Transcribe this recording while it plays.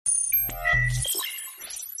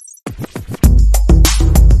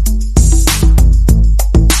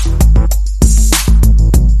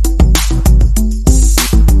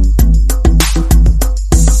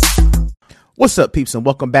What's up, peeps, and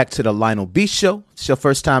welcome back to the Lionel B Show. It's your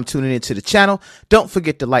first time tuning into the channel. Don't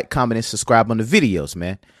forget to like, comment, and subscribe on the videos,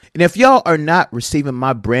 man. And if y'all are not receiving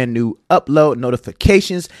my brand new upload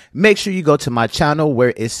notifications, make sure you go to my channel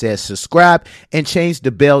where it says subscribe and change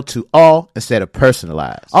the bell to all instead of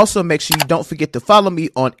personalized. Also, make sure you don't forget to follow me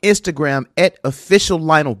on Instagram at official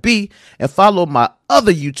Lionel B and follow my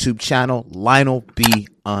other YouTube channel, Lionel B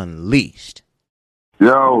Unleashed.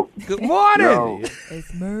 Yo. Good morning. Yo.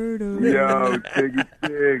 It's murder. Yo, Tiggy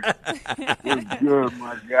Tig. What's good,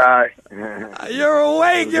 my guy? You're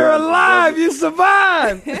awake. You're alive. You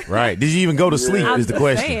survived. Right. Did you even go to sleep is the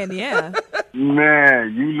question. Saying, yeah.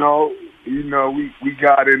 Man, you know, we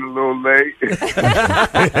got in a little late.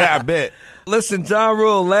 I bet. Listen, John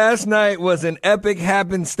Rule, last night was an epic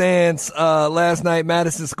happenstance. Last night,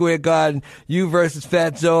 Madison Square Garden, you versus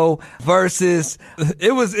Fat Joe versus,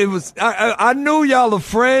 I knew y'all are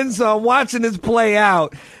friends, so I'm watching this play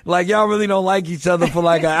out. Like, y'all really don't like each other for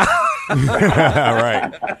like an hour.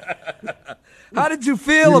 Right. How did you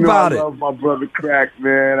feel about I it? love my brother Crack,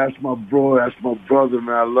 man. That's my bro. That's my brother,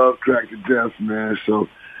 man. I love Crack to death, man. So,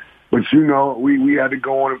 but you know, we had to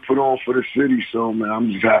go on and put on for the city. So, man, I'm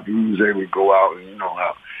just happy we was able to go out and, you know,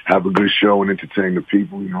 have a good show and entertain the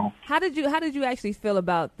people, you know. How did you actually feel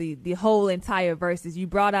about the whole entire Verzuz? You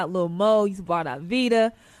brought out Lil Mo, you brought out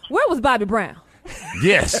Vita. Where was Bobby Brown?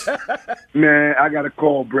 Yes. Man, I got to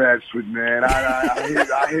call Bradford, man.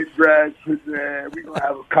 I hit Bradford, man. We going to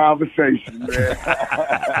have a conversation,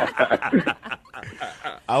 man.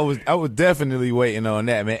 I was definitely waiting on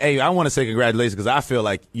that, man. Hey, I want to say congratulations because I feel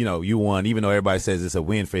like, you know, you won, even though everybody says it's a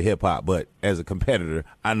win for hip hop. But as a competitor,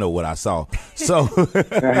 I know what I saw. So,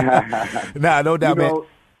 nah, no doubt, man.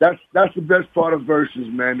 That's the best part of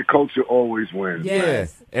Verzuz, man. The culture always wins.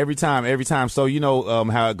 Yes. Yeah, every time. So you know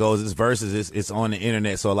how it goes. It's Verzuz. It's on the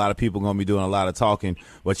internet, so a lot of people gonna be doing a lot of talking.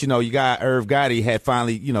 But you know, you got Irv Gotti had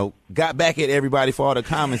finally, you know, got back at everybody for all the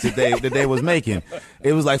comments that they was making.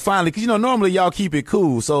 It was like finally, because you know normally y'all keep it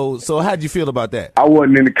cool. So how'd you feel about that? I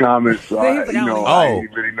wasn't in the comments, so I didn't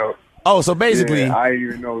really know. Oh, so basically, yeah, I didn't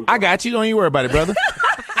even know. I got you. Don't even worry about it, brother.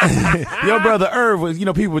 Your brother Irv was, you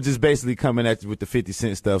know, people were just basically coming at you with the 50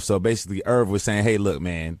 Cent stuff. So basically, Irv was saying, "Hey, look,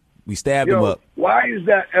 man, we stabbed him up." Why is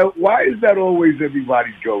that always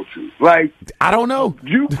everybody's go-to? Like, I don't know.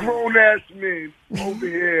 You grown ass men over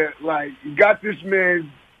here, like, you got this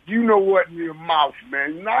man. You know what in your mouth,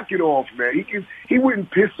 man? Knock it off, man. He wouldn't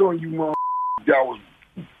piss on you, mom. That was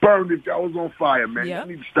burned if y'all was on fire, man. Yep.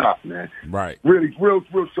 You need to stop, man. Right. Really, real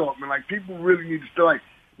talk, man. Like, people really need to start. Like,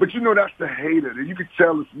 but you know that's the hater. You could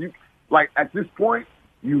tell like at this point,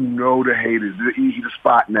 you know the haters. They're easy to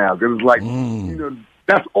spot now because it's like, you know,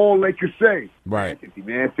 that's all they could say. Right. 50,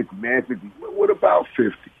 man, 50, man, 50. What about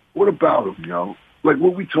 50? What about them, yo? Like,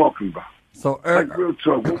 what we talking about? So, Irv, like, real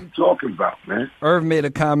talk, what we talking about, man? Irv made a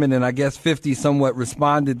comment, and I guess 50 somewhat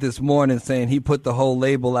responded this morning saying he put the whole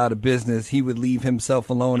label out of business. He would leave himself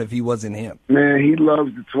alone if he wasn't him. Man, he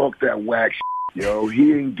loves to talk that whack shit, yo.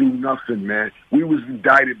 He ain't do nothing, man. We was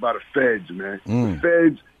indicted by the feds, man. The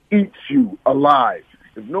feds eats you alive.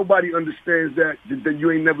 If nobody understands that, then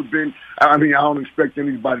you ain't never been. I mean, I don't expect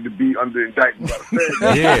anybody to be under indictment by the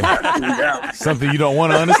feds. Yeah, something you don't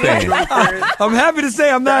want to understand. You know what I'm saying? I'm happy to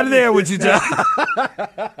say I'm not there with you, John.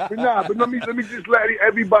 But let me just let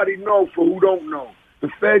everybody know for who don't know. The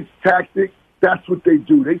feds' tactic, that's what they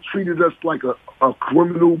do. They treated us like a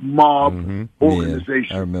criminal mob organization.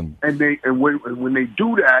 Yeah, I remember. And when they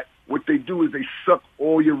do that, what they do is they suck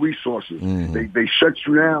all your resources. They shut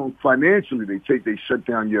you down financially. They shut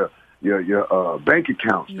down your bank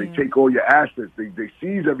accounts. They take all your assets. They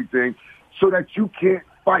seize everything so that you can't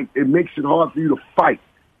fight. It makes it hard for you to fight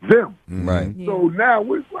them. Right. So now,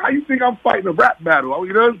 how you think I'm fighting a rap battle?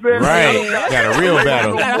 You know what I'm saying? Right. Got a real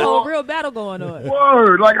battle. Got a whole real battle going on.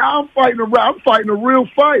 Word. Like, I'm fighting a rap. I'm fighting a real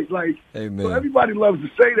fight. Like, Amen. So everybody loves to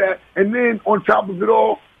say that. And then on top of it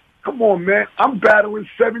all, come on, man, I'm battling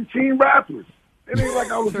 17 rappers. It ain't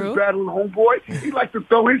like I was just battling Homeboy. He liked to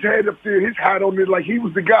throw his head up there, his hat on it like he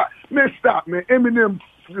was the guy. Man, stop, man. Eminem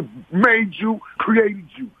made you, created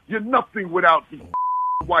you. You're nothing without the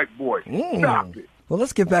white boy. Stop it. Well,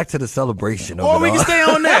 let's get back to the celebration. Or we can stay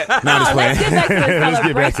on that. No, just playing. Let's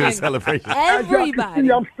get back to the celebration. Everybody.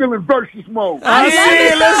 See, I'm still in Verzuz mode.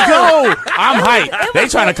 Yeah, let's go. I'm hyped. They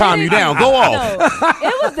trying to calm you down. Go off. No,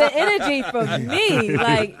 it was the energy from me.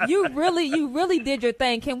 Like, you really did your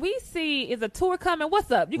thing. Can we see, is a tour coming?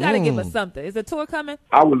 What's up? You got to give us something. Is a tour coming?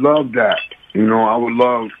 I would love that. You know, I would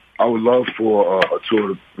I would love for a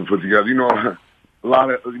tour to put together. You know, a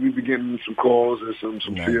lot of we be getting some calls and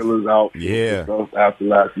some feelers out. Yeah. Stuff after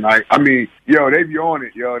last night. I mean, yo, they be on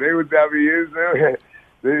it. Yo, they was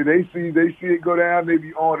they see it go down. They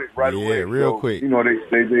be on it right away. Yeah, real quick. You know, they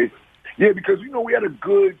because you know we had a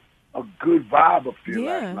good vibe up there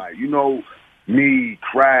last night. You know, me,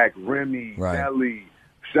 Crack, Remy, Nelly,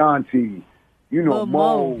 Shanti. You know,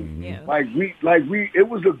 Mo. Yeah. Like we. It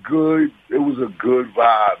was a good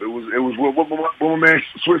vibe. It was what my man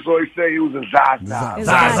Swizz always say. It was a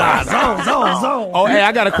zone. Oh, hey,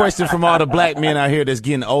 I got a question from all the black men out here that's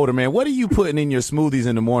getting older, man. What are you putting in your smoothies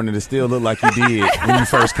in the morning to still look like you did when you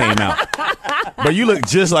first came out? But you look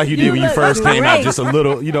just like you did when you first came out, just a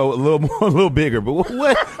little, you know, a little bigger. But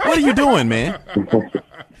what are you doing, man?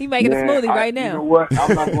 He making a smoothie right now. You know what?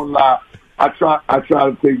 I'm not gonna lie. I try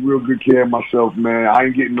to take real good care of myself, man. I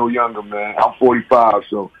ain't getting no younger, man. I'm 45,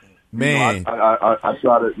 so man, you know, I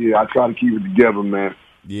try to keep it together, man.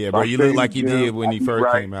 Yeah, bro, you look like you did when you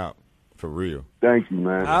first came out. For real. Thank you,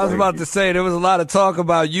 man. I was about to say, there was a lot of talk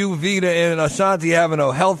about you, Vita, and Ashanti having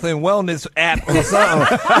a health and wellness app or something.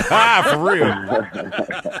 For real.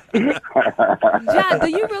 John,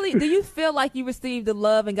 do you feel like you received the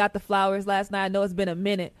love and got the flowers last night? I know it's been a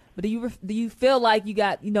minute, but do you feel like you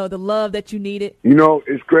got, you know, the love that you needed? You know,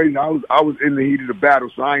 it's crazy. I was in the heat of the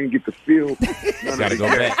battle, so I didn't get to feel none Gotta of go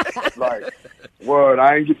back. Like, word,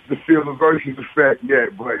 I ain't get to feel the Verzuz effect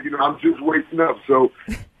yet, but, you know, I'm just waking up, so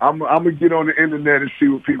I'm going to get on the internet and see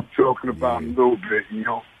what people talking about in a little bit, you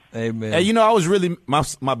know. Amen. Hey, you know, I was really, my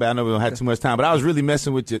bad, I know we don't have too much time, but I was really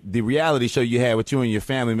messing with the reality show you had with you and your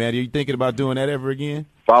family, man. Are you thinking about doing that ever again?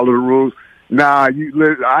 Follow the rules. Nah, I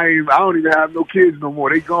don't even have no kids no more.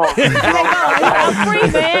 They gone. I'm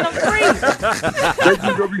free, man. I'm free. They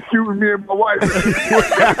just gonna be shooting me and my wife.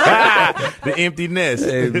 The empty nest.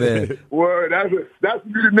 Amen. Word, that's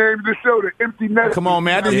be the name of the show, the empty nest. Come on,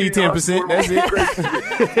 man. I just need 10%. That's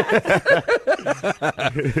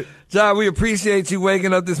it. John, we appreciate you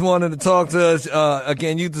waking up this morning to talk to us.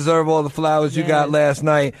 Again, you deserve all the flowers you got last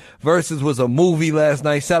night. Verzuz was a movie last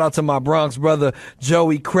night. Shout out to my Bronx brother,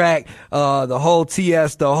 Joey Crack, the whole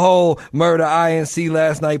tches, the whole Murder INC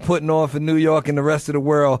last night, putting on for New York and the rest of the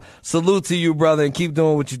world. Salute to you, brother, and keep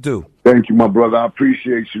doing what you do. Thank you, my brother. I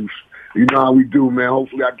appreciate you. You know how we do, man.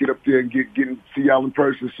 Hopefully I get up there and get see y'all in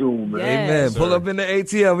person soon, man. Amen. Yes, pull up in the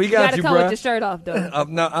ATL. We got you, bro. You gotta come with your shirt off, though.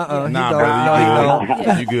 Nah, brother.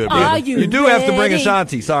 No. You good, bro. You do have to bring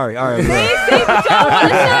Ashanti. Sorry. All right, bro. See, but y'all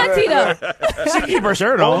want Ashanti, though. She can keep her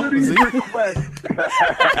shirt on.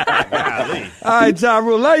 All right, Ja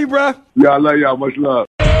Rule. Love you, bro. Yeah, I love y'all. Much love.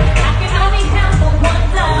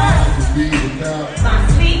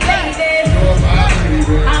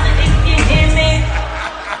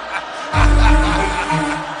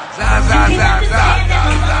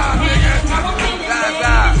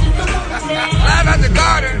 Live at the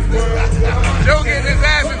Garden. Joe getting his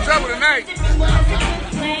ass in trouble tonight.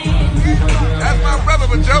 That's my brother,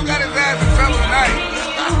 but Joe got his ass in trouble tonight.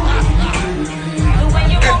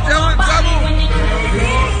 Is Joe in trouble?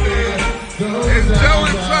 Is Joe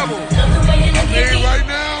in trouble? I'm here right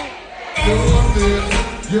now.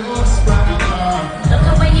 Your smile. Love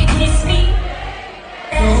the way you kiss me.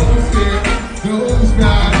 Those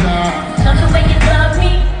guys. Love the way you love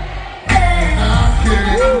me.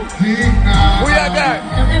 Who y'all got?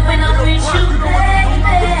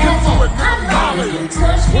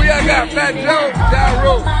 Who y'all got? Fat Joe? Ja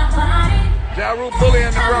Rule. Ja Rule bully in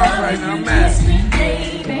the Bronx right now. I'm mad.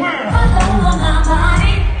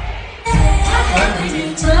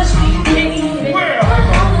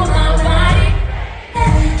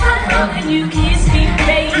 You kiss me,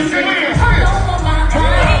 baby.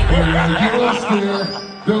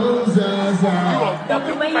 Those eyes are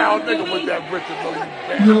Fucking foul nigga with that Richard Miller.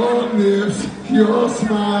 your lips, your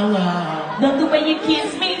smile. Love the way you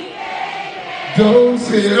kiss me. Those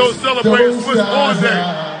hips, Still celebrating those Swiss all day.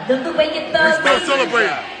 Love the way you We thug still me.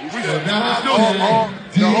 celebrating. We still the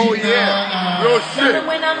whole year. Real shit. Love it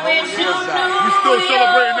when I'm with you. We still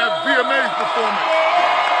celebrating that VMAs performance.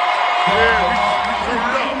 Yeah, we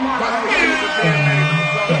turned up.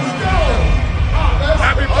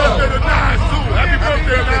 Happy birthday to Nas too. Happy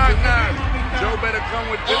birthday to Nas. Joe better come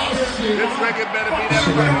with this. This record better be that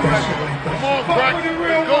fucking record. Come on, Crack.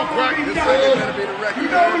 Let's go, Crack. This record better be the record.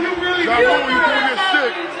 Ja Rule, you doing this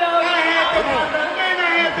shit. Come on.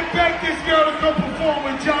 I had to beg this girl to come perform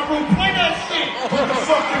with Ja Rule. Play that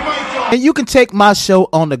And you can take my show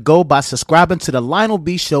on the go by subscribing to the Lionel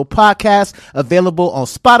B Show podcast, available on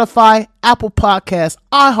Spotify, Apple Podcasts,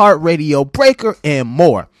 iHeartRadio, Breaker, and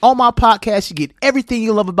more. On my podcast, you get everything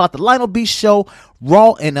you love about the Lionel B Show,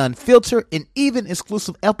 raw and unfiltered, and even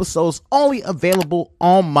exclusive episodes only available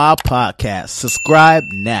on my podcast. Subscribe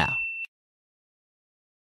now.